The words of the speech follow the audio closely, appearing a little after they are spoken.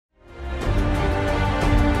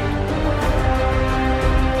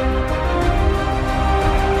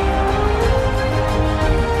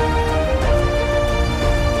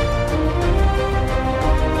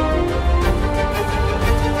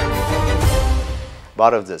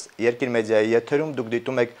Բարև ձեզ, Երկիր մեդիայի եթերում դուք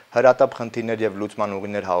դիտում եք հրատապ խնդիրներ և լուծման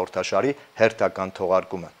ուղիներ հաղորդաշարի հերթական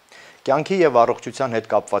թողարկումը։ Կյանքի և առողջության հետ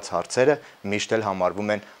կապված հարցերը միշտ էլ համարվում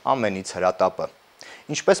են ամենից հրատապը։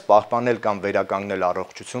 Ինչպես պահպանել կամ վերականգնել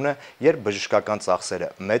առողջությունը, երբ բժշկական ծախսերը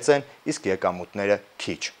մեծ են, իսկ եկամուտները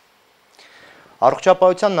քիչ։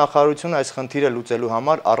 Առողջապահության նախարարությունը այս խնդիրը լուծելու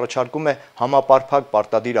համար առաջարկում է համապարփակ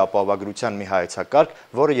պարտադիր ապահովագրության մի հայեցակարգ,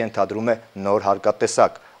 որը ենթադրում է նոր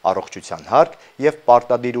հարկատեսակ, առողջության հարկ և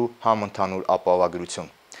պարտադիր ու համընդհանուր ապահովագրություն։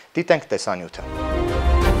 Դիտենք տեսանյութը։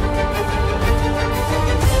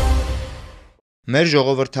 Մեր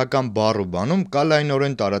ժողովրդական բառ ու բանում կա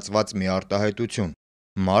լայնորեն տարածված մի արտահայտություն.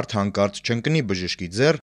 մարդ հանկարծ չընկնի բժշկի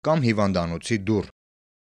ձեռ կամ հիվանդանոցի դուռ։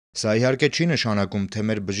 Սա իհարկե չի նշանակում, թե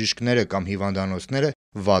մեր բժիշկները կամ հիվանդանոցները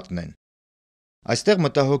վատն են։ Այստեղ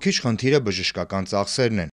մտահոգիչ խնդիրը բժշկական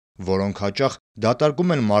ծախսերն են, որոնք հաճախ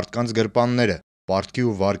դատարկում են մարդկանց գրպանները, պարտքի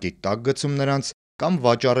ու վարկի տակ գցում նրանց կամ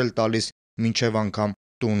վաճառել տալիս մինչև անգամ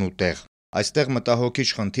տուն ու տեղ։ Այստեղ մտահոգիչ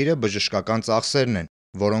խնդիրը բժշկական ծախսերն են,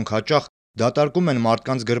 որոնք հաճախ դատարկում են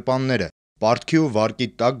մարդկանց գրպանները, պարտքի ու վարկի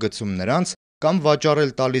տակ գցում նրանց կամ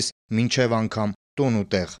վաճառել տալիս մինչև անգամ տուն ու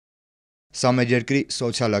տեղ։ Սա մեր երկրի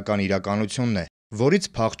սոցիալական իրականությունն է, որից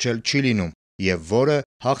փախչել չի լինում և որը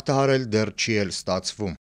հաղթահարել դեռ չի էլ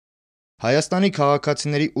ստացվում։ Հայաստանի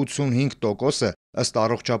քաղաքացիների 85%-ը, ըստ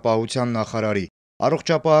առողջապահության նախարարի,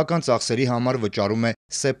 առողջապահական ծախսերի համար վճարում է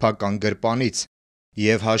սեփական գրպանից,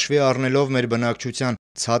 և հաշվի առնելով մեր բնակչության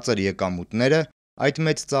ցածր եկամուտները, այդ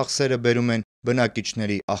մեծ ծախսերը բերում են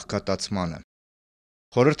բնակիչների աղքատացմանը։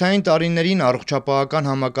 Խորհրդային տարիներին առողջապահական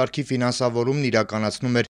համակարգի ֆինանսավորումն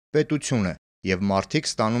իրականացնում էր պետությունը, և մարդիկ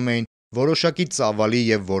ստանում էին որոշակի ծավալի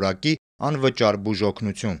և որակի անվճար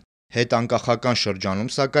բուժօգնություն։ Հետանկախական շրջանում,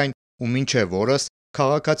 սակայն, ու մինչև օրս,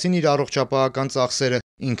 քաղաքացին իր առողջապահական ծախսերը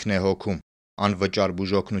ինքն է հոգում։ Անվճար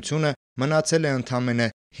բուժօգնությունը մնացել է ընդամենը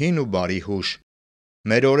հին ու բարի հուշ։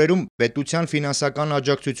 Մեր օրերում պետության ֆինանսական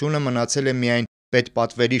աջակցությունը մնացել է միայն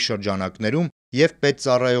պետպատվերի շրջանակներում և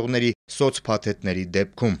պետծառայողների սոցփաթեթների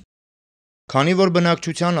դեպքում։ Քանի որ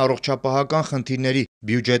բնակչության առողջապահական խնդիրների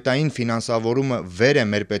բյուջետային ֆինանսավորումը վեր է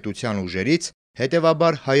մեր պետության ուժերից,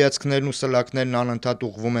 հետևաբար հայացքներն ու սլաքներն անընդհատ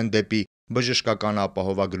ուղղվում են դեպի բժշկական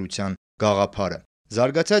ապահովագրության գաղափարը։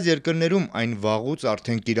 Զարգացած երկրներում այն վաղուց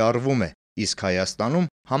արդեն կիրառվում է, իսկ Հայաստանում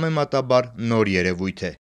համեմատաբար նոր երևույթ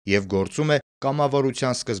է և գործում է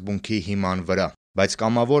կամավորության սկզբունքի հիման վրա։ Բայց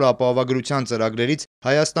կամավոր ապահովագրության ծրագրերից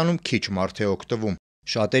Հայաստանում քիչ մարդ է օգտվում։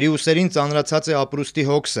 Շատերի ուսերին ծանրացած է ապրուստի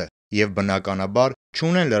հոգսը, և բնականաբար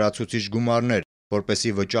չունեն լրացուցիչ գումարներ,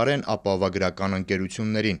 որպեսզի վճարեն ապահովագրական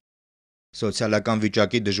ընկերություններին։ Սոցիալական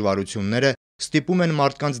վիճակի դժվարությունները ստիպում են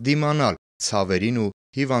մարդկանց դիմանալ ցավերին ու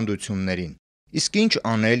հիվանդություններին։ Իսկ ինչ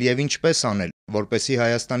անել և ինչպես անել, որպեսզի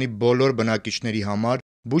Հայաստանի բոլոր բնակիչների համար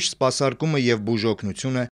բուժսպասարկումը և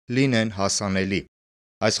բուժօգնությունը լինեն հասանելի։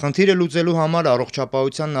 Այս խնդիրը լուծելու համար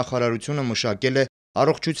առողջապահության նախարարությունը մշակել է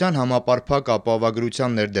առողջության համապարփակ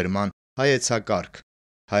ապահովագրության ներդրման հայեցակարգ։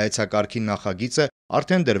 Հայեցակարգի նախագիծը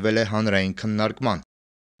արդեն դրվել է հանրային քննարկման։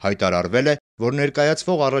 Հայտարարվել է, որ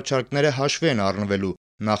ներկայացվող առաջարկները հաշվի են առնվելու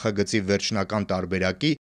նախագծի վերջնական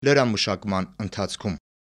տարբերակի լրամշակման ընթացքում։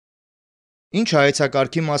 Ինչ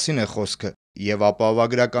հայեցակարգի մասին է խոսքը և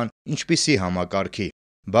ապահովագրական ինչպիսի համակարգի։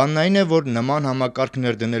 Բանն այն է, որ նման համակարգ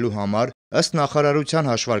ներդնելու համար, ըստ նախարարության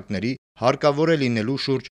հաշվարկների, հարկավոր է լինելու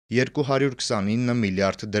շուրջ 229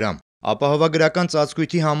 միլիարդ դրամ։ Ապահովագրական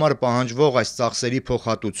ծածկույթի համար պահանջվող այս ծախսերի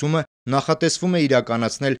փոխհատուցումը նախատեսվում է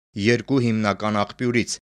իրականացնել երկու հիմնական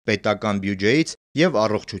աղբյուրից՝ պետական բյուջեից և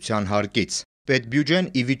առողջության հարկից։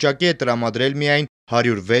 Պետբյուջեն ի վիճակի է տրամադրել միայն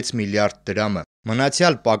 106 միլիարդ դրամը։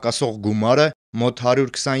 Մնացյալ պակասող գումարը՝ մոտ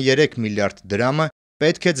 123 միլիարդ դրամը,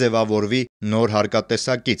 պետք է ձևավորվի նոր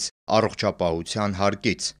հարկատեսակից՝ առողջապահության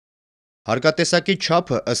հարկից։ Հարկատեսակի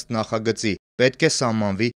չափը, ըստ նախագծի, պետք է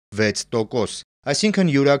սահմանվի 6%,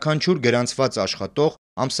 այսինքն յուրաքանչյուր գրանցված աշխատող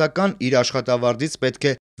ամսական իր աշխատավարձից պետք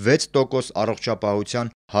է 6%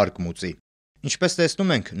 առողջապահության հարկ մուծի։ Ինչպես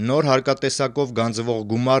տեսնում ենք, նոր հարկատեսակով գանձվող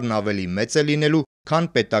գումարն ավելի մեծ է լինելու, քան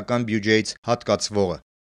պետական բյուջեից հատկացվողը։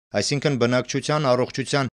 Այսինքն բնակչության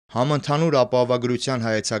առողջության համընդհանուր ապահովագրության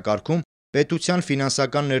հայեցակարգում պետության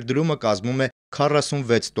ֆինանսական ներդրումը կազմում է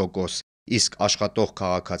 46%, իսկ աշխատող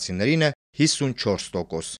քաղաքացիներին է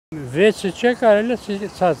 54%։ 6-ը չէ, կարելի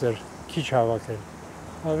է ցածր քիչ հավաքել,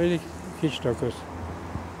 ավելի քիչ տոկոս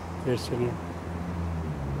վերցնել,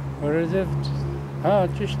 որովհետև հա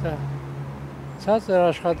ճիշտ է, ցածր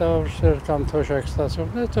աշխատավարձեր կամ թոշակ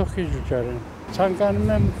ստացողները թող քիչ վճարեն։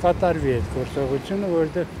 Ցանկանում եմ կատարվի այդ գործողությունը,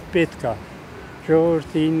 որովհետև պետք է։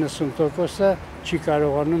 Ժողովրդի 90%-ը չի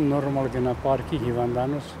կարողանում նորմալ գնա պարկի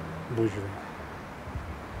հիվանդանոց բուժվել։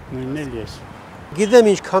 Նույնն էլ ես։ Գիտեմ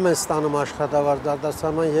ինչքան են ստանում աշխատավարձ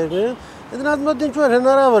արտասահման երկրներում, դրանց մոտ ինչ որ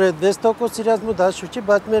հնարավոր է 6% իրաց մոտ հաշվի,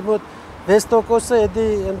 բայց մեր մոտ 6%-ը էդի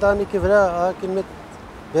ընտանիքի վրա ահագին մեծ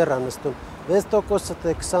բեռ անստում։ 6%-ը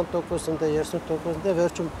թե 20%-ը թե 30%-ը թե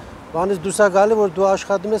վերջում բանից դուրս է գալի, որ դու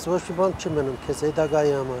աշխատում ես, ոչ մի բան չի մնում քեզ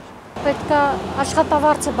հետագայի համար։ Պետք է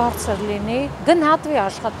աշխատավարձը բարձր լինի, գնահատվի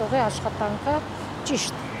աշխատողի աշխատանքը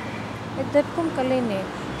ճիշտ։ Այդ դեպքում կլինի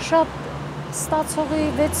շատ ստացողի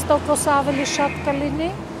 6%-ը ավելի շատ կլինի,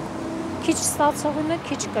 քիչ ստացողինը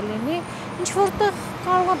քիչ կլինի, ինչ որտեղ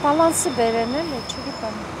կարող է բալանսի բերեն, էլի,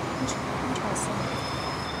 չգիտեմ, ինչ ասեմ։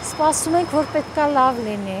 Սպասում ենք, որ պետք է լավ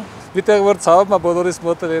լինի։ Միտեղ որ ցավում է բոլորիս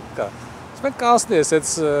մոտ էլ այդ կա։ Մենք կասնի ես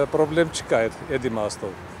այդ խնդրեմ չկա այդ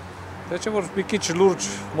իմաստով։ Թե չէ որ մի քիչ լուրջ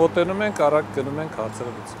մոտենում ենք, արագ գնում ենք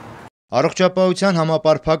հարցերը լուծում։ Առողջապահության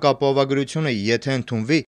համապարփակ ապահովագրությունը, եթե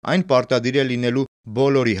ընդունվի, այն պարտադիր է լինելու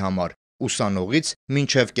բոլորի համար, ուսանողից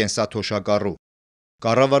մինչև կենսաթոշակառու։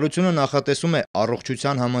 Կառավարությունը նախատեսում է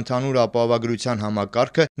առողջության համընդհանուր ապահովագրության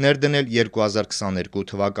համակարգը ներդնել 2022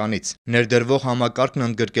 թվականից։ Ներդրվող համակարգն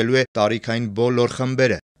ընդգրկելու է տարիքային բոլոր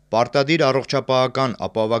խմբերը։ Պարտադիր առողջապահական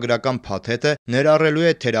ապահովագրական փաթեթը ներառելու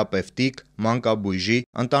է թերապևտիկ, մանկաբույժի,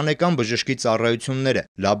 ընտանեկան բժշկի ծառայությունները,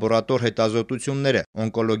 լաբորատոր հետազոտությունները,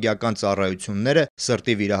 օնկոլոգիական ծառայությունները,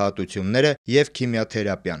 սրտի վիրահատությունները և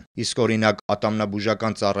քիմիաթերապիան, իսկ օրինակ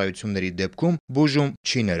ատամնաբուժական ծառայությունների դեպքում բուժում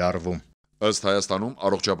չի ներառվում։ Ըստ Հայաստանում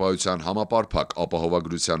առողջապահության համապարփակ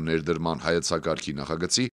ապահովագրության ներդրման հայեցակարգի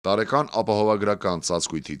նախագծի տարեկան ապահովագրական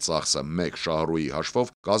ծածկույթի ծախսը մեկ շահառուի հաշվով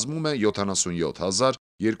կազմում է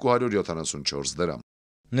 77,274 դրամ։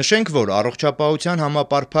 Նշենք, որ առողջապահության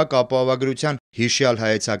համապարփակ ապահովագրության հիշյալ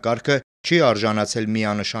հայեցակարգը չի արժանացել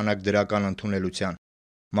միանշանակ դրական ընդունելության։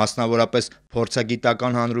 Մասնավորապես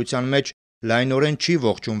փորձագիտական հանրության մեջ լայնորեն չի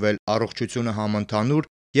ողջունվել առողջությունը համընդհանուր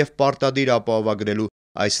և պարտադիր ապահովագրելու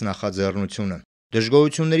այս նախաձեռնությունը։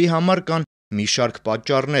 Դժգոհությունների համար կան մի շարք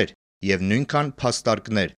պատճառներ և նույնքան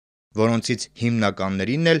փաստարկներ, որոնցից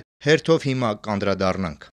հիմնականներին էլ հերթով հիմա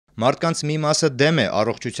կանդրադառնանք։ Մարդկանց մի մասը դեմ է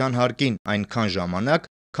առողջության հարկին այնքան ժամանակ,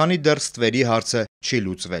 քանի դեռ ստվերի հարցը չի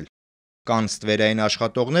լուծվել։ Կան ստվերային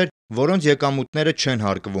աշխատողներ, որոնց եկամուտները չեն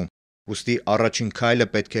հարկվում, ուստի առաջին քայլը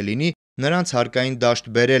պետք է լինի նրանց հարկային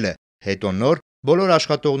դաշտ բերելը, հետո նոր բոլոր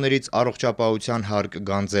աշխատողներից առողջապահության հարկ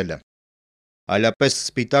գանձելը։ Այլապես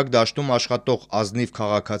սպիտակ դաշտում աշխատող ազնիվ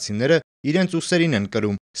քաղաքացիները իրենց ուսերին են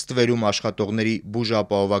կրում ստվերում աշխատողների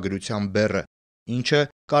բուժապահովագրության բեռը, ինչը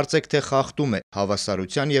կարծեք թե խախտում է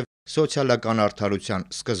հավասարության և սոցիալական արդարության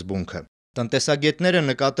սկզբունքը։ Տնտեսագետները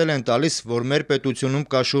նկատել են տալիս, որ մեր պետությունում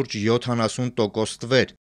կա շուրջ 70%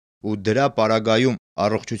 ստվեր, ու դրա պարագայում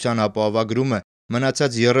առողջության ապահովագրումը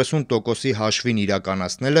մնացած 30%-ի հաշվին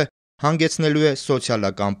իրականացնելը հանգեցնելու է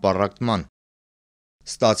սոցիալական պառակտման։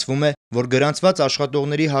 Ստացվում է, որ գրանցված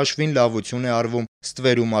աշխատողների հաշվին լավություն է արվում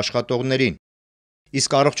ստվերում աշխատողներին։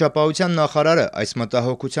 Իսկ առողջապահության նախարարը այս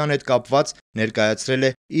մտահոգության հետ կապված ներկայացրել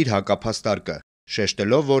է իր հակափաստարկը,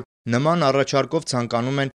 շեշտելով, որ նման առաջարկով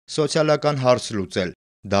ցանկանում են սոցիալական հարց լուծել,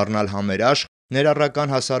 դառնալ համերաշխ,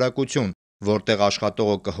 ներառական հասարակություն, որտեղ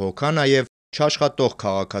աշխատողը կհոգա նաև չաշխատող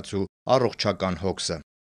քաղաքացու առողջական հոգսը։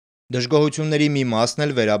 Դժգոհությունների մի մասն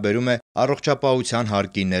էլ վերաբերում է առողջապահության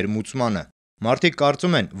հարկի ներմուծմանը։ Մարդիկ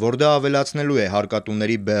կարծում են, որ դա ավելացնելու է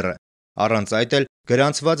հարկատուների բեռը, առանց այդ էլ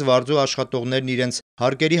գրանցված վարձու աշխատողներն իրենց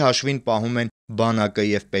հարկերի հաշվին պահում են բանակը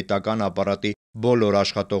և պետական ապարատի բոլոր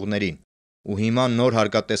աշխատողներին։ Ու հիմա նոր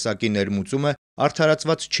հարկատեսակի ներմուծումը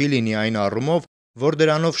արդարացված չի լինի այն առումով, որ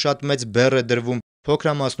դրանով շատ մեծ բեռ է դրվում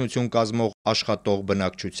փոքրամասնություն կազմող աշխատող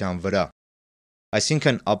բնակչության վրա։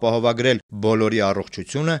 Այսինքն ապահովագրել բոլորի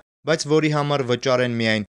առողջությունը, բայց որի համար վճար են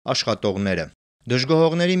միայն աշխատողները։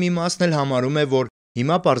 Դժգոհողների մի մասն էլ համարում է, որ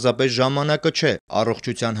հիմա պարզապես ժամանակը չէ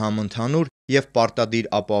առողջության համընդհանուր և պարտադիր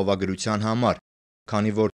ապահովագրության համար,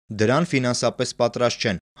 քանի որ դրան ֆինանսապես պատրաստ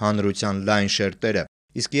չեն հանրության լայն շերտերը։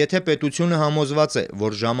 Իսկ եթե պետությունը համոզված է,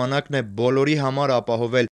 որ ժամանակն է բոլորի համար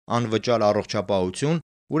ապահովել անվճար առողջապահություն,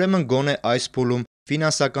 ուրեմն գոնե այս փուլում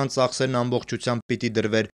ֆինանսական ծախսերն ամբողջությամբ պիտի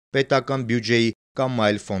դրվեր պետական բյուջեի կամ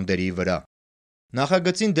այլ ֆոնդերի վրա։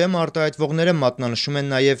 Նախագծին դեմ արտահայտվողները մատնանշում են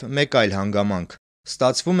նաև մեկ այլ հանգամանք։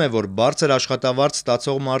 Ստացվում է, որ բարձր աշխատավարձ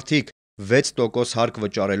ստացող մարդիկ 6% հարկ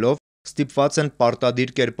վճարելով ստիպված են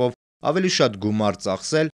պարտադիր կերպով ավելի շատ գումար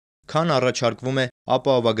ծախսել, քան առաջարկվում է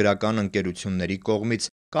ապահովագրական ընկերությունների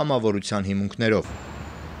կողմից կամավորության հիմունքներով։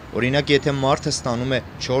 Օրինակ, եթե մարդը ստանում է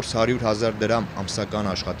 400,000 դրամ ամսական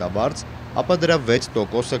աշխատավարձ, ապա դրա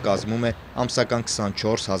 6%-ը կազմում է ամսական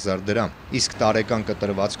 24,000 դրամ, իսկ տարեկան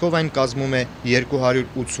կտրվածքով այն կազմում է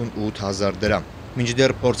 288,000 դրամ։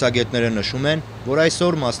 Մինչդեռ փորձագետները նշում են, որ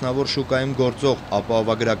այսօր մասնավոր շուկայում գործող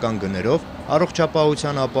ապահովագրական գներով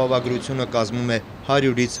առողջապահության ապահովագրությունը կազմում է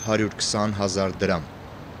 100-ից 120 հազար դրամ։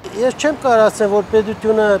 Ես չեմ կարող ասել, որ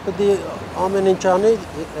պետությունը պետք է ամեն ինչ անի,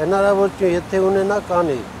 հնարավորություն եթե ունենա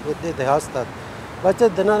կանի, եթե հաստատ, բայց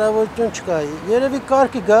այդ հնարավորություն չկա։ Երևի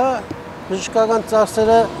կարգի գա, բժշկական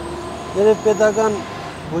ծախսերը երևի պետական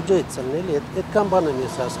բյուջեից են, էլի, այդքան բան եմ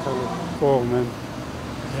ես հասկանում։ Կողմ եմ,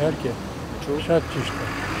 իհարկե, շատ ճիշտ է։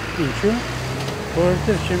 Ինչու՞,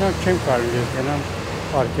 որովհետև չնայած չեմ կարող ես գնամ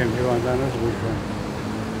պարկեմ հիվանդանոց բուժում։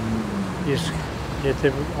 Իսկ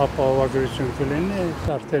եթե ապահովագրություն կլինի,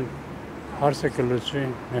 արդեն հարցը կլուծվի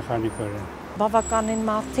մեխանիկորեն։ Բավականին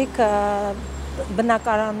մարդիկ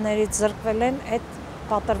բնակարաններից զրկվել են այդ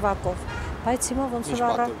պատրվակով, բայց հիմա ոնց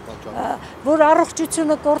որ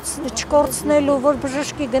առողջությունը չկորցնելու, որ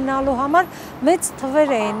բժշկի գնալու համար մեծ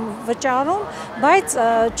թվեր էին վճարում, բայց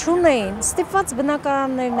չունեին, ստիպված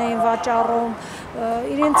բնակարաններն էին վաճառում,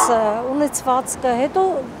 իրենց ունեցվածքը, հետո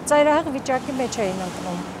ծայրահեղ վիճակի մեջ էին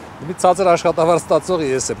ընկնում։ Մի ցածր աշխատավարձ ստացողի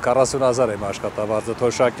ես եմ 40,000 եմ աշխատավարձը,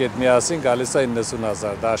 թոշակի հետ միասին գալիս է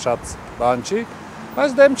 90,000, դա շատ բան չի,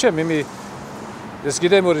 բայց դեմ չեմ, ես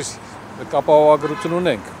գիտեմ, որ ապահովագրություն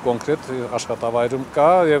ունենք, կոնկրետ աշխատավայրում կա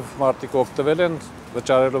եւ մարդիկ օգտվել են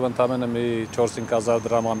վճարելով ընդամենը մի 4-5,000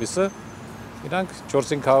 դրամ ամիսը, իրանք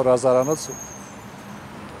 4-500,000-անոց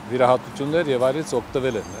վիրահատություններ եւ այլից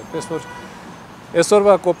օգտվել են, այդպես որ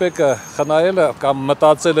այսօրվա կոպեկը խնայելը կամ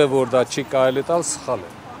մտածելը, որ դա չի կարելի տալ, սխալ է։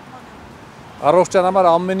 Առողջության համար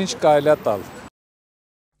ամեն ինչ կարելի է տալ։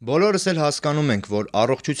 Բոլորս էլ հասկանում ենք, որ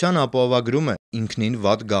առողջության ապահովագրումը ինքնին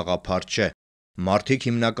վատ գաղափար չէ։ Մարդիկ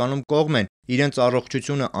հիմնականում կողմ են իրենց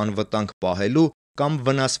առողջությունը անվտանգ պահելու կամ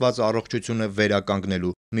վնասված առողջությունը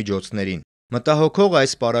վերականգնելու միջոցներին։ Մտահոգող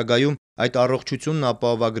այս պարագայում այդ առողջությունն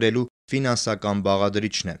ապահովագրելու ֆինանսական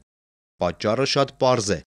բաղադրիչն է։ Պատճառը շատ պարզ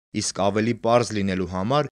է, իսկ ավելի պարզ լինելու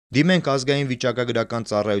համար դիմենք ազգային վիճակագրական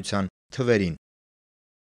ծառայության թվերին։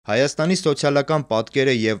 Հայաստանի սոցիալական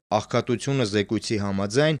պատկերը եւ աղքատությունը զեկույցի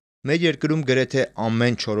համաձայն մեր երկրում գրեթե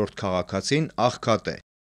ամեն 4-րդ քաղաքացին աղքատ է,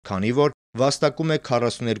 քանի որ վաստակում է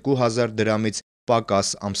 42,000 դրամից պակաս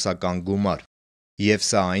ամսական գումար։ Եվ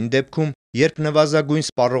սա այն դեպքում, երբ նվազագույն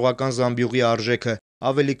սպառողական զամբյուղի արժեքը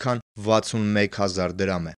ավելի քան 61,000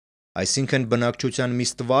 դրամ է։ Այսինքն բնակչության մի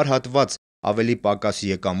ստվար հատված ավելի պակաս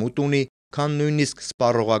եկամուտ ունի, քան նույնիսկ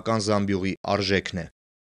սպառողական զամբյուղի արժեքն է։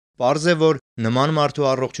 Պարզ է, որ նման մարդու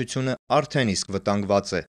առողջությունը արդեն իսկ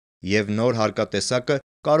վտանգված է, եւ նոր հարկատեսակը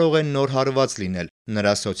կարող է նոր հարված լինել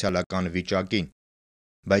նրա սոցիալական վիճակին։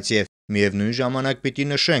 Բայց եւ միևնույն ժամանակ պիտի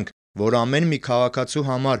նշենք, որ ամեն մի քաղաքացու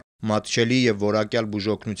համար մատչելի եւ որակյալ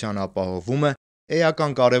բուժօգնության ապահովումը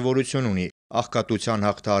էական կարեւորություն ունի աղքատության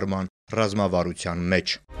հաղթահարման ռազմավարության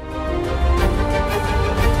մեջ։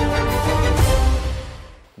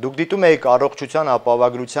 Դուք դիտում եք առողջության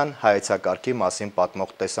ապահովագրության հայեցակարգի մասին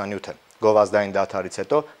պատմող տեսանյութը։ Գովազդային դադարից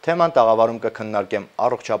հետո թեման տաղավարում կքննարկեմ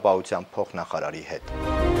առողջապահության փոխնախարարի հետ։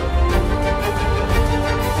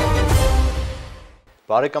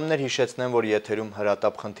 Բարեկամներ, հիշեցնեմ, որ եթերում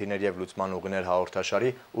հրատապ խնդիրներ եւ լուծման ուղիներ հաղորդաշարի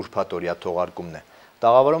ուրբաթօրյա թողարկումն է։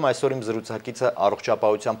 Տաղավարում այսօր իմ զրուցակիցը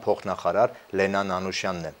առողջապահության փոխնախարար Լենան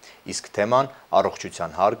Անուշյանն է, իսկ թեման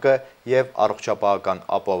առողջության հարկը եւ առողջապահական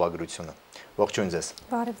ապահովագրությունը։ Ողջույն ձեզ։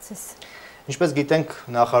 Բարև ձեզ։ Ինչպես գիտենք,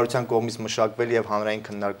 նախարարության կողմից մշակվել եւ հանրային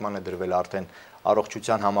քննարկման է դրվել արդեն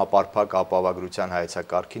առողջության համապարփակ ապահովագրության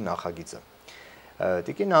հայեցակարգի նախագիծը։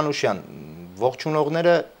 Տիկին Անուշյան,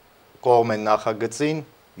 ողջունողները կողմ են նախագծին,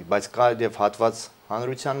 բայց կա եւ հատված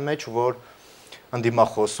հանրության մեջ, որ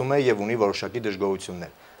ընդդիմախոսում է եւ ունի որոշակի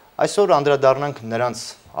դժգոհություններ։ Այսօր անդրադառնանք նրանց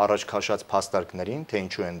առաջ քաշած փաստարկներին, թե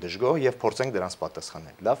ինչու են դժգոհ եւ փորձենք դրանց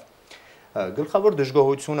պատասխանել։ Լավ։ Գլխավոր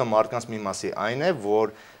դժգոհությունը մարդկանց մի մասի այն է,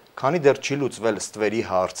 որ քանի դեռ չի լուծվել ստվերի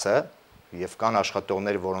հարցը եւ կան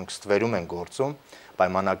աշխատողներ, որոնք ստվերում են գործում,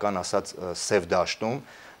 պայմանական ասած սև դաշտում,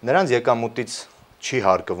 նրանց եկամուտից չի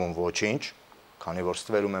հարկվում ոչինչ, քանի որ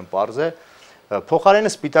ստվերում են պարզ է,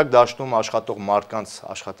 փոխարենը սպիտակ դաշտում աշխատող մարդկանց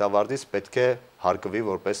աշխատավարձից պետք է հարկվի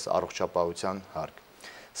որպես առողջապահության հարկ։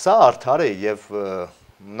 Սա արդար է եւ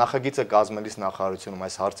նախագիծը կազմելիս նախարարությունում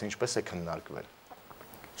այս հարցը ինչպես է քննարկվել։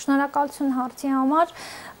 Շնորհակալություն հարցի համար,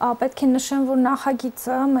 պետք է նշեմ, որ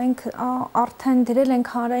նախագիծը մենք արդեն դրել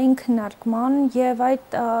ենք հանրային քննարկման եւ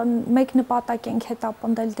այդ մեկ նպատակ ենք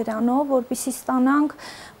հետապնդել դրանով, որպեսզի ստանանք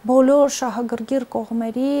բոլոր շահագրգիռ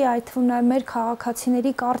կողմերի, այդ թվում նաեւ մեր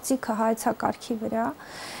քաղաքացիների կարծիքը հայեցակարգի վրա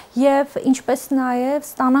եւ ինչպես նաեւ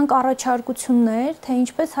ստանանք առաջարկություններ, թե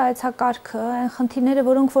ինչպես հայեցակարգը, այն խնդիրները,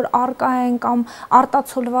 որոնք որ արկա են կամ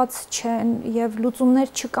արտացոլված չեն եւ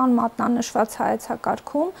լուծումներ չկան մատնանշված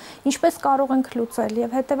հայեցակարգում, ինչպես կարող ենք լուծել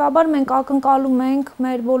եւ հետեւաբար մենք ակնկալում ենք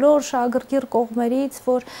մեր բոլոր շահագրգիռ կողմերից,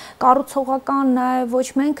 որ կառուցողական նաեւ ոչ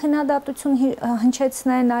միայն քննադատություն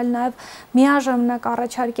հնչեցնեն, այլ նաեւ միաժամանակ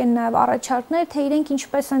առաջարկեն նաեւ առաջարկներ, թե իրենք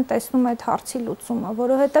ինչպես են տեսնում այդ հարցի լուծումը,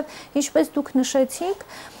 որովհետեւ ինչպես դուք նշեցիք,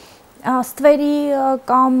 ստվերի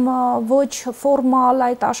կամ ոչ ֆորմալ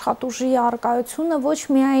այդ աշխատուժի արկայությունը ոչ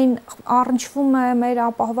միայն առնչվում է մեր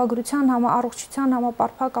ապահովագրության, առողջության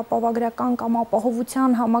համապարփակ ապահովագրական կամ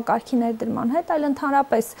ապահովության համակարգի ներդրման հետ, այլ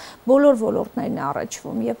ընդհանրապես բոլոր ոլորտներն է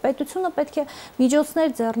առաջվում եւ պետությունը պետք է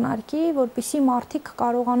միջոցներ ձեռնարկի, որպեսզի մարդիկ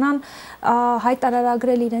կարողանան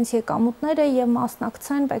հայտարարագրել իրենց եկամուտները եւ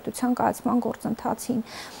մասնակցեն պետության կայացման գործընթացին։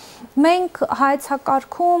 Մենք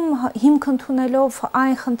հայեցակարգում հիմք ընդունելով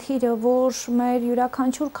այն խնդիրը, որ մեր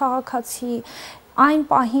յուրաքանչյուր քաղաքացի այն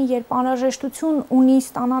պահին, երբ անհրաժեշտություն ունի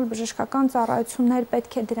ստանալ բժշկական ծառայություններ,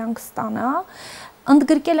 պետք է դրանք ստանա,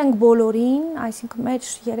 ընդգրկել ենք բոլորին, այսինքն մեր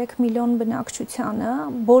 3 միլիոն բնակչությանը,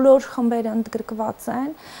 բոլոր խմբերը ընդգրկված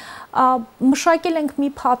են, մշակել ենք մի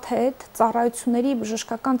փաթեթ ծառայությունների,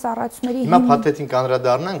 բժշկական ծառայությունների հիմա փաթեթին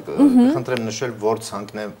կանդրադառնանք, խնդրեմ նշել որ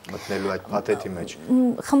ցանկն է մտնելու այդ փաթեթի մեջ։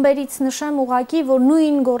 Խմբերից նշեմ ուղղակի, որ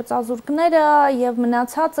նույն գործազուրկները եւ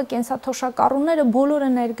մնացածը կենսաթոշակառուները բոլորը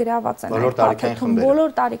ներգրաված են այդ փաթեթում,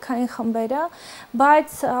 բոլոր տարիքային խմբերը,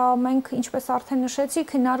 բայց մենք ինչպես արդեն նշեցի,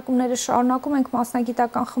 քննարկումները շարունակում ենք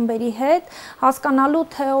մասնագիտական խմբերի հետ, հասկանալու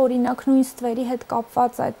թե օրինակ նույն ստվերի հետ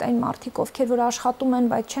կապված այն մարդիկ, ովքեր որ աշխատում են,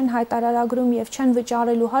 բայց չեն հայտարարագրում եւ չեն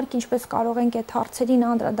վճարելու հարկ, ինչպես կարող ենք այդ հարցերին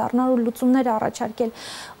անդրադառնալ ու լուծումներ առաջարկել։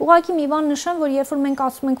 Ուղղակի մի բան նշեմ, որ երբ որ մենք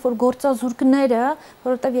ասում ենք, որ գործազուրկները,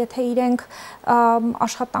 որովհետեւ եթե իրենք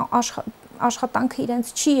աշխատանքը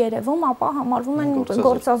իրենց չի երևում, ապա համարվում են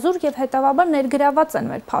գործազուրկ եւ հետեւաբար ներգրաված են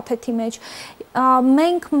մեր փաթեթի մեջ։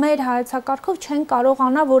 Մենք մեր հայեցակարգով չենք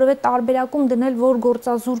կարողանա որևէ տարբերակում դնել, որ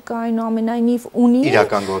գործազուրկը այնուամենայնիվ ունի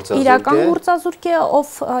իրական գործազուրկ է,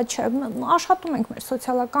 ով չէ, աշխատում ենք մեր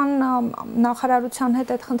սոցիալական նախարարության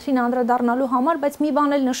հետ այդ խնդրին անդրադառնալու համար, բայց մի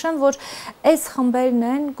բան էլ նշեմ, որ այս խմբերն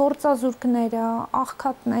են գործազուրկները,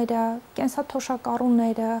 աղքատները,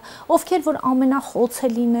 կենսաթոշակառուները, ովքեր որ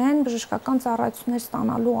ամենախոցելին են բժշկական ծառայություններ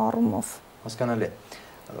ստանալու առումով։ Հասկանալի է։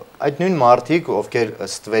 Այդ նույն մարդիկ, ովքեր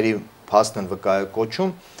ստվերի փաստն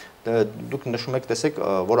վկայակոչում, դուք նշում եք, տեսեք,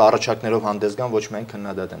 որ առաջարկներով հանդես գան ոչ միայն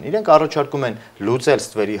քննադատեն։ Իրենք առաջարկում են լուծել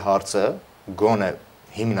ստվերի հարցը, գոնե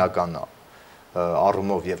հիմնական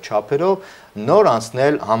առումով եւ չափերով, նոր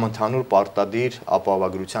անցնել համընդհանուր պարտադիր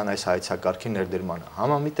ապահովագրության այս հայեցակարգի ներդրմանը։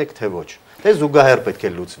 Համամիտ եք թե ոչ։ Թե զուգահեռ պետք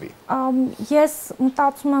է լուծվի։ Ես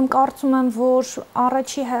մտածում եմ, կարծում եմ, որ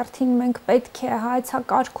առաջի հերթին մենք պետք է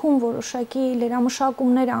հայեցակարգում որոշակի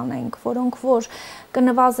լրամշակումներ անենք, որոնք որ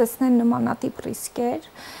կնվազեցնեն նմանատիպ ռիսկեր։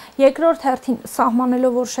 Երկրորդ հերթին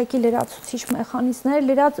սահմանելով որոշակի լրացուցիչ մեխանիզմներ,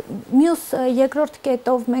 մյուս երկրորդ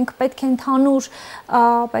կետով մենք պետք է ընդհանուր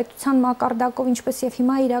պետության մակարդակով, ինչպես եւ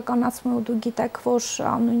հիմա իրականացվում է, ու դուք գիտեք, որ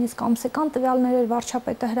նույնիսկ ամսական տվյալներ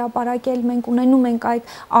վարչապետը հրապարակել, մենք ունենում ենք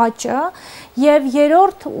այդ աճը, եւ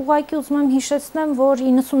երրորդ ուղղակի ուզում եմ հիշեցնեմ, որ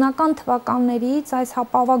 90-ական թվականներից այս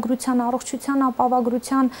ապահովագրության, առողջության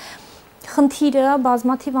ապահովագրության խնդիրը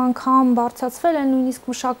բազմաթիվ անգամ բարձրացվել է, նույնիսկ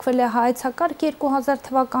մշակվել է հայեցակարգ 2000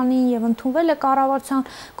 թվականին եւ ընդունվել է կառավարության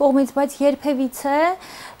կողմից, բայց երբևիցե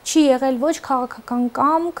չի եղել ոչ քաղաքական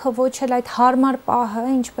կամք, ոչ էլ այդ հարմար պահը,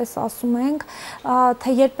 ինչպես ասում ենք,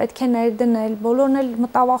 թե երբ պետք է ներդնել, բոլորն էլ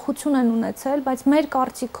մտավախություն են ունեցել, բայց մեր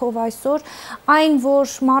կարծիքով այսօր այն,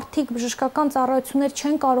 որ մարդիկ բժշկական ծառայություններ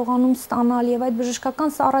չեն կարողանում ստանալ եւ այդ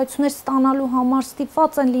բժշկական ծառայություններ ստանալու համար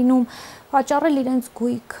ստիպված են լինում վաճառել իրենց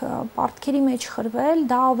գույք, պարտքերի մեջ խրվել,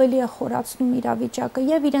 դա ավելի է խորացնում իրավիճակը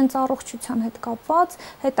եւ իրենց առողջության հետ կապված,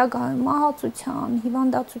 հետագայում մահացության,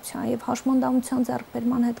 հիվանդացության եւ հաշմանդամության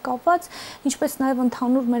ձեռքբերման հետ կապված, ինչպես նաեւ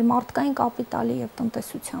ընդհանուր մեր մարդկային կապիտալի եւ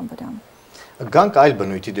տնտեսության վրա։ Գանք այլ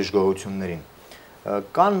բնույթի դժգոհություններին։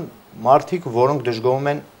 Կան մարդիկ, որոնք դժգոհում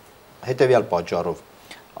են հետեւյալ պատճառով։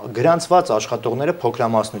 Գրանցված աշխատողները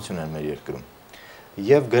փոքրամասնություն են մեր երկրում։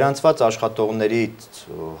 Եվ գրանցված աշխատողներից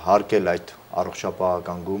հարկել այդ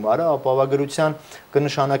առողջապահական գումարը ապահովագրության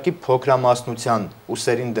կնշանակի փոքրամասնության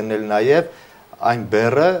ուսերին դնել նաև այն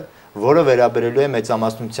բեռը, որը վերաբերելու է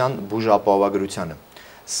մեծամասնության բուժ ապահովագրությանը։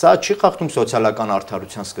 Սա չի խախտում սոցիալական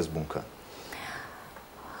արդարության սկզբունքը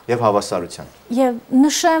եւ հավասարության։ Եվ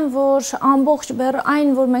նշեմ, որ ամբողջ բեռը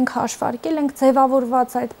այն, որ մենք հաշվարկել ենք,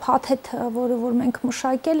 ձևավորված այդ փաթեթը, որը որ մենք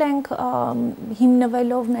մշակել ենք,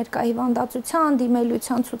 հիմնվելով ներկա հիվանդացության,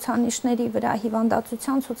 դիմելության ցուցանիշների վրա,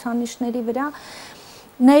 հիվանդացության ցուցանիշների վրա,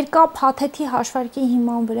 Ներկա փաթեթի հաշվարկի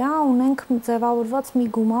հիման վրա ունենք ձևավորված մի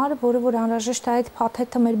գումար, որը որ անհրաժեշտ է այդ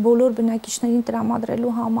փաթեթը մեր բոլոր բնակիչներին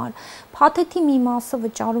տրամադրելու համար։ Փաթեթի մի մասը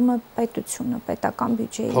վճարում է պետությունը, պետական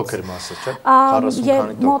բյուջեից։ Փոքր մասը, չէ՞։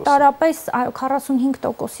 40-ից մոտարապես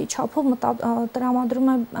 45%-ի չափով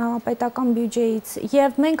տրամադրում է պետական բյուջեից,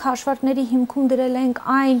 եւ մենք հաշվարկների հիմքում դրել ենք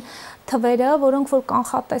այն թվերը, որոնք որ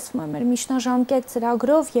կանխատեսվում են մեր միջնաժամկետ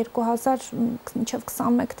ծրագրով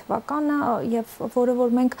 2021 թվականը եւ որը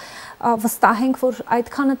որ մենք վստահ ենք, որ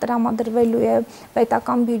այդքանը տրամադրվելու է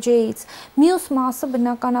պետական բյուջեից։ Մյուս մասը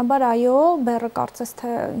բնականաբար այո, բեռը կարծես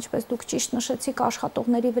թե ինչպես դուք ճիշտ նշեցիք,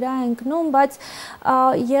 աշխատողների վրա է ընկնում, բայց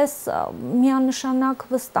ես միանշանակ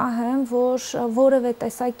վստահ եմ, որ որևէ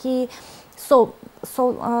տեսակի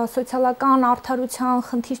սոցիալական արդարության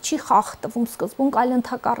խնդիր չի խախտվում սկզբունք, այլ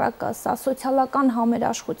ընդհակառակը, սա սոցիալական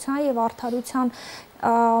համերաշխության եւ արդարության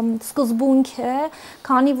սկզբունք է,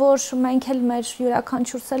 քանի որ մենք էլ մեր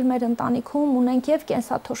յուրաքանչյուրս էլ մեր ընտանիքում ունենք եւ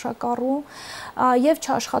կենսաթոշակառու եւ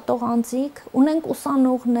չաշխատող անձիկ, ունենք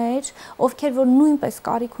ուսանողներ, ովքեր որ նույնպես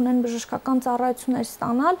կարիք ունեն բժշկական ծառայություններ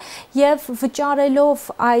ստանալ եւ վճարելով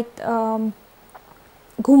այդ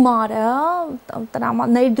գումարը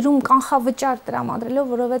ներդրում կանխավճար տրամադրելով,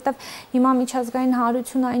 որովհետև հիմա միջազգային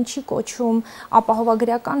հանրությունը այն չի կոչվում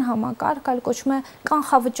ապահովագրական համակարգ, այլ կոչվում է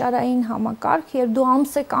կանխավճարային համակարգ, եւ դու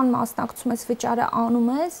ամսական մասնակցում ես վճարը անում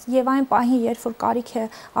ես եւ այն պահին, երբ որ կարիք է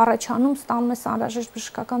առաջանում, ստանում ես անհրաժեշտ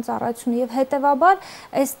բժշկական ծառայությունը եւ հետեւաբար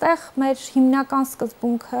այստեղ մեր հիմնական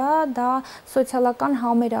սկզբունքը դա սոցիալական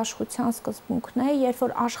համերաշխության սկզբունքն է, երբ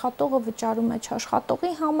որ աշխատողը վճարում է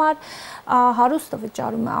չաշխատողի համար, հարուստը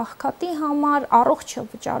վճարում է աղքատի համար, առողջը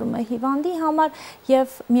վճարում է հիվանդի համար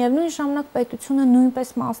եւ միևնույն ժամանակ պետությունը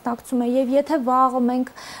նույնպես մասնակցում է եւ եթե վաղը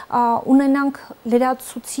մենք ունենանք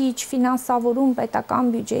լրացուցիչ ֆինանսավորում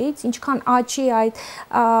պետական բյուջեից, ինչքան աճի այդ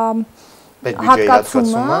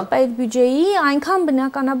հատկացումը պետբյուջեի, այնքան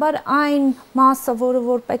բնականաբար այն մասը, որը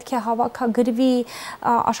որ պետք է հավաքագրվի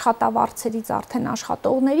աշխատավարձերից արդեն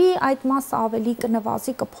աշխատողների, այդ մասը ավելի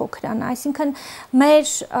կնվազի, կփոքրանա, այսինքն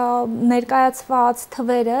մեր ներկայացված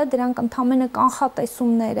թվերը դրանք ընդամենը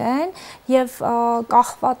կանխատեսումներ են եւ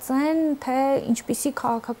կախված են, թե ինչպիսի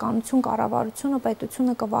քաղաքականություն կառավարությունը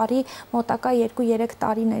պետությունը կվարի մոտակա 2-3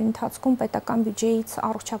 տարիների ընթացքում պետական բյուջեից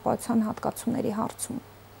առողջապահության հատկացումների հարցում։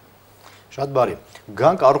 Շատ բարի։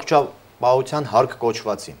 Գանք առողջապահության հարկ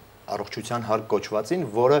կոչվածին, առողջության հարկ կոչվածին,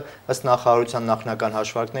 որը ըստ նախարարության նախնական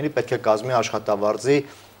հաշվարկների պետք է կազմի աշխատավարձի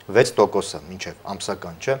 6%-ը մինչև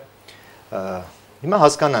ամսական, չէ։ Հիմա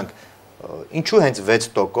հասկանանք, ինչու հենց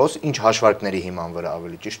 6%, ինչ հաշվարկների հիման վրա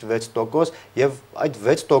ավելի ճիշտ 6% եւ այդ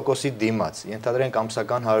 6%-ի դիմաց, ենթադրենք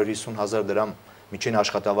ամսական 150,000 դրամ միջին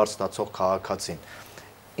աշխատավարձ ստացող քաղաքացին,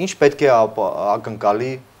 ինչ պետք է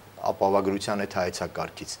ակնկալի ապահովագրության այդ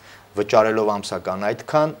հայեցակարգից, վճարելով ամսական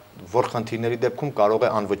այդքան, որ խնդիրների դեպքում կարող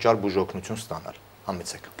է անվճար բուժօգնություն ստանալ,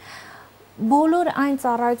 համեցեք։ Բոլոր այն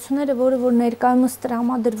ծառայությունները, որը որ ներկայումս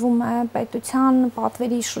տրամադրվում է պետության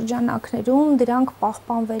պատվերի շրջանակներում, դրանք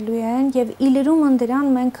պահպանվելու են եւ իլրումը դրան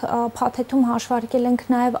մենք փաթեթում հաշվարկել ենք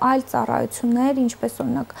նաեւ այլ ծառայություններ, ինչպես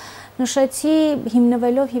օրինակ նշեցի,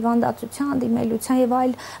 հիմնվելով հիվանդացության, դիմելության եւ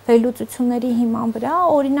այլ վերլուծությունների հիման վրա,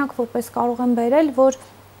 օրինակ որպես կարող եմ բերել, որ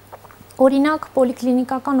օրինակ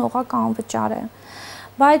պոլիկլինիկական օղակը անվճար է,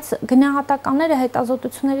 բայց գնահատականները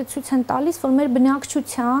հետազոտությունները ցույց են տալիս, որ մեր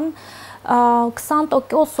բնակչության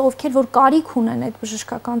 20% ովքեր որ կարիք ունեն այդ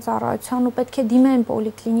բժշկական ծառայության ու պետք է դիմեն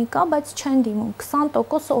պոլիկլինիկա, բայց չեն դիմում,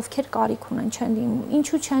 20% ովքեր կարիք ունեն չեն դիմում,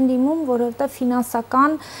 ինչու չեն դիմում, որովհետև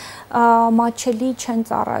ֆինանսական մատչելի չեն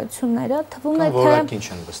ծառայությունները, թվում է թե որակին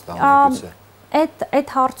չեն վստահում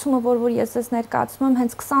Այդ հարցումը, որ ես ես ներկայացնում եմ,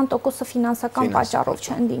 հենց 20%-ը ֆինանսական պատճառով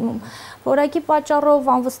չեն դիմում։ Որակի պատճառով,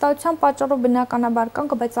 անվստահության պատճառով բնականաբար կան,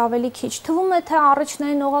 բայց ավելի քիչ։ Թվում է, թե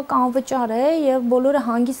առաջնային օղակը անվճար է եւ բոլորը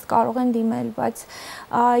հանգիստ կարող են դիմել, բայց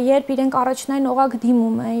երբ իրենք առաջնային օղակ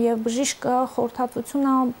դիմում են եւ բժիշկը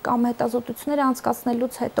խորհրդատվությունը կամ հետազոտությունները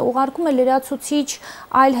անցկացնելուց հետո ուղարկում է լրացուցիչ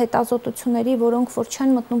այլ հետազոտությունների, որոնք որ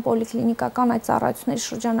չեն մտնում պոլիկլինիկական այդ ծառայությունների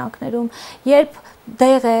շրջանակներում, երբ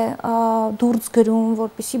դեղ է դուրս գրում,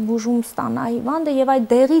 որպեսի բուժում ստանա հիվանդը եւ այդ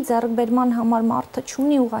դեղի ձեռքբերման համար մարդը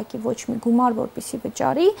չունի ուղղակի ոչ մի գումար, որպեսի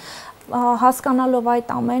վճարի, հասկանալով այդ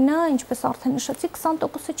ամենը, ինչպես արդեն նշեցի,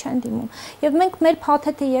 20%-ը չեն դիմում։ Եվ մենք մեր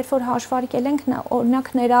փաթեթը երբ որ հաշվարկել ենք, օրինակ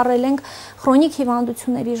ներառել ենք քրոնիկ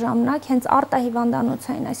հիվանդությունների ժամանակ հենց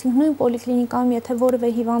արտահիվանդանոցային, այսինքն նույն պոլիկլինիկայում, եթե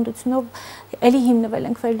որևէ հիվանդությունով էլի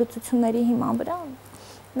հիմնվել ենք վերլուծությունների հիման վրա,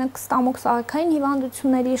 ստամոքսահայքային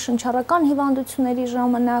հիվանդությունների, շնչառական հիվանդությունների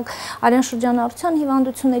ժամանակ, արյան շրջանառության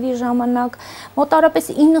հիվանդությունների ժամանակ մոտարապես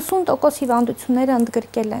 90% հիվանդությունները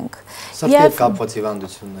ընդգրկել ենք։ Սրտի հետ կապված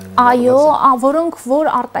հիվանդություններ են։ Այո, որոնք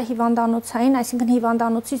որ արտահիվանդանոցային, այսինքն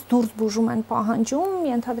հիվանդանոցից դուրս բուժում են պահանջում,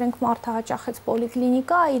 ենթադրենք մարդը հաճախեց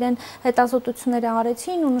պոլիկլինիկա, իրեն հետազոտությունները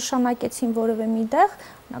արեցին ու նշանակեցին որևէ մի տեղ,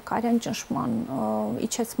 արյան ճնշման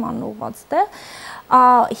իջեցման ուղղված տեղ,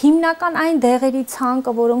 հիմնական այն դեղերի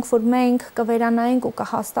ցանկը, որոնք որ մենք կվերանայենք ու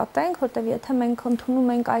կհաստատենք, որտեղ եթե մենք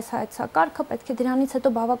ընդունում ենք այս հայեցակարգը, պետք է դրանից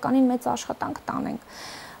հետո բավականին մեծ աշխատանք տանենք։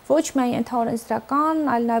 Ոչ միայն ենթաօրենսդրական,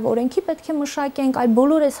 այլ նաև օրենքի պետք է մշակենք, այլ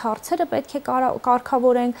բոլոր այս հարցերը պետք է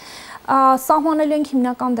կարգավորենք, սահմանելու ենք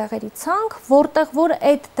հիմնական դեղերի ցանկ, որտեղ որ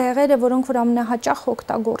այդ դեղերը, որոնք որ ամենահաճախ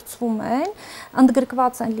օգտագործվում են,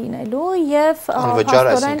 ընդգրկված են լինելու եւ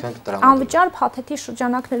անվճար փաթեթի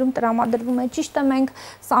շրջանակներում տրամադրվում է։ Ճիշտ է, մենք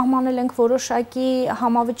սահմանել ենք որոշակի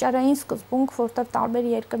համավճարային սկզբունք, որտեղ տարբեր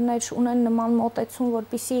երկրներ ունեն նման մոտեցում,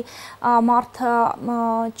 որպեսզի մարդը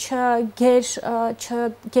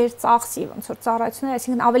չգեր ծախսի, ոնց որ ծառայություններ,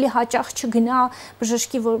 այսինքն ավելի հաճախ չգնա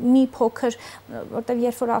բժշկի, որ մի փոքր, որտեղ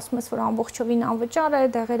երբ որ ասում ես, որ ամբողջովին անվճար է,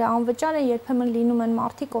 դեղերը անվճար են, երբեմն լինում են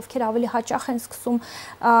մարդիկ, ովքեր ավելի հաճախ են սկսում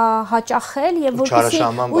հաճախել եւ որպեսզի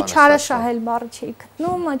ու չարաշահել բառը չի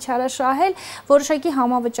գտնում, չարաշահել, որոշակի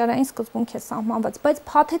համավճարային սկզբունք է սահմանված, բայց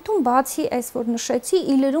փաթեթում բացի այս որ նշեցի,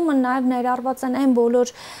 իլրումը նաեւ ներառված են այն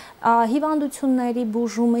բոլոր հիվանդությունների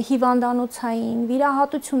բուժումը, հիվանդանոցային,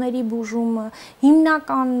 վիրահատությունների բուժումը,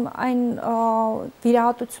 հիմնական այն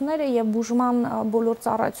վիրահատությունները եւ բուժման բոլոր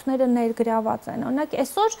ծառայությունները ներգրաված են։ Օրինակ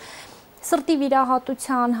այսօր սրտի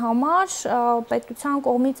վիրահատության համար պետության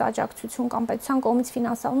կողմից աջակցություն կամ պետության կողմից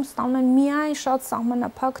ֆինանսավորում ստանում են միայն շատ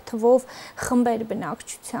սահմանափակ թվով խմբեր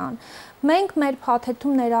բնակչության։ Մենք մեր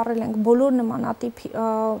փաթեթում ներառել ենք բոլոր նմանատիպ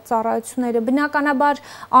ծառայությունները, բնականաբար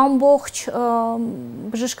ամբողջ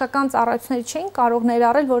բժշկական ծառայությունները չէին կարող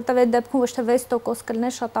ներառել, որովհետև այդ դեպքում ոչ թե 6%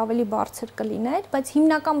 կլիներ, շատ ավելի բարձր կլիներ, բայց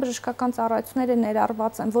հիմնական բժշկական ծառայությունները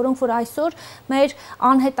ներառված են, որոնք որ այսօր մեր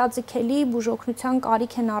անհետաձգելի բուժօգնության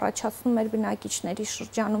կարիք են առաջացնում մեր բնակիչների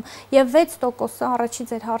շրջանում, եւ 6%-ը առաջի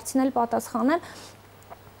ձեր հարցին էլ պատասխանեմ,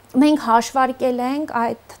 մենք հաշվարկել ենք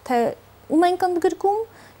այդ թե ում ենք ընդգրկում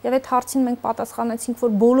եւ այդ հարցին մենք պատասխանեցինք,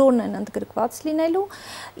 որ բոլորն են ընդգրկված լինելու,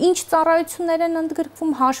 ինչ ծառայություններ են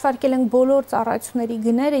ընդգրկվում, հաշվարկել ենք բոլոր ծառայությունների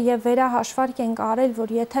գները եւ վերահաշվարկ ենք արել,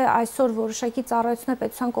 որ եթե այսօր որոշակի ծառայություններ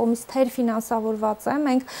պետության կողմից թեր ֆինանսավորված է,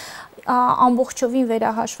 մենք ամբողջովին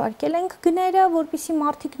վերահաշվարկել ենք գները, որպեսզի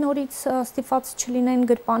մարդիկ նորից ստիպված չլինեն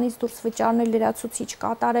գրպանից դուրս վճարներ, լրացուցիչ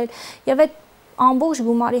կատարել եւ այդ ամբողջ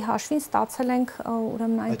գումարի հաշվին ստացել ենք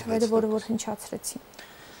ուրեմն այն թվերը, որը որ հնչացրեցին։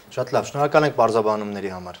 Շատ լավ, շնորհակալ ենք բարձաբանումների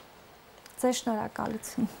համար։ Ձեզ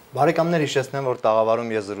շնորհակալություն։ Բարեկամներ, հիշեցնեմ, որ տաղավարում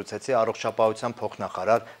ես զրուցեցի առողջապահության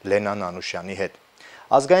փոխնախարար Լենան Անուշյանի հետ։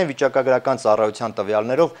 Ազգային վիճակագրական ծառայության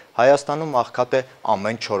տվյալներով Հայաստանում աղքատ է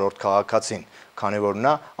ամեն 4-րդ քաղաքացին, քանի որ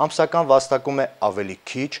նա ամսական վաստակում է ավելի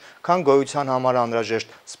քիչ, քան գոյության համար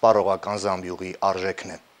անհրաժեշտ սպառողական զամբյուղի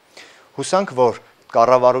արժեքն է։ Հուսանք, որ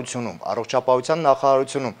կառավարությունում, առողջապահության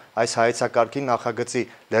նախարարությունում այս հայեցակարգի նախագծի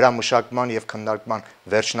լրամշակման եւ քննարկման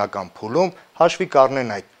վերջնական փուլում հաշվի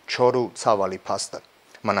կառնեն այդ չոր ու ցավալի փաստը։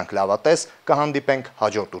 Մնանք լավատես, կհանդիպենք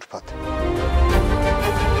հաջորդ ուրբաթ։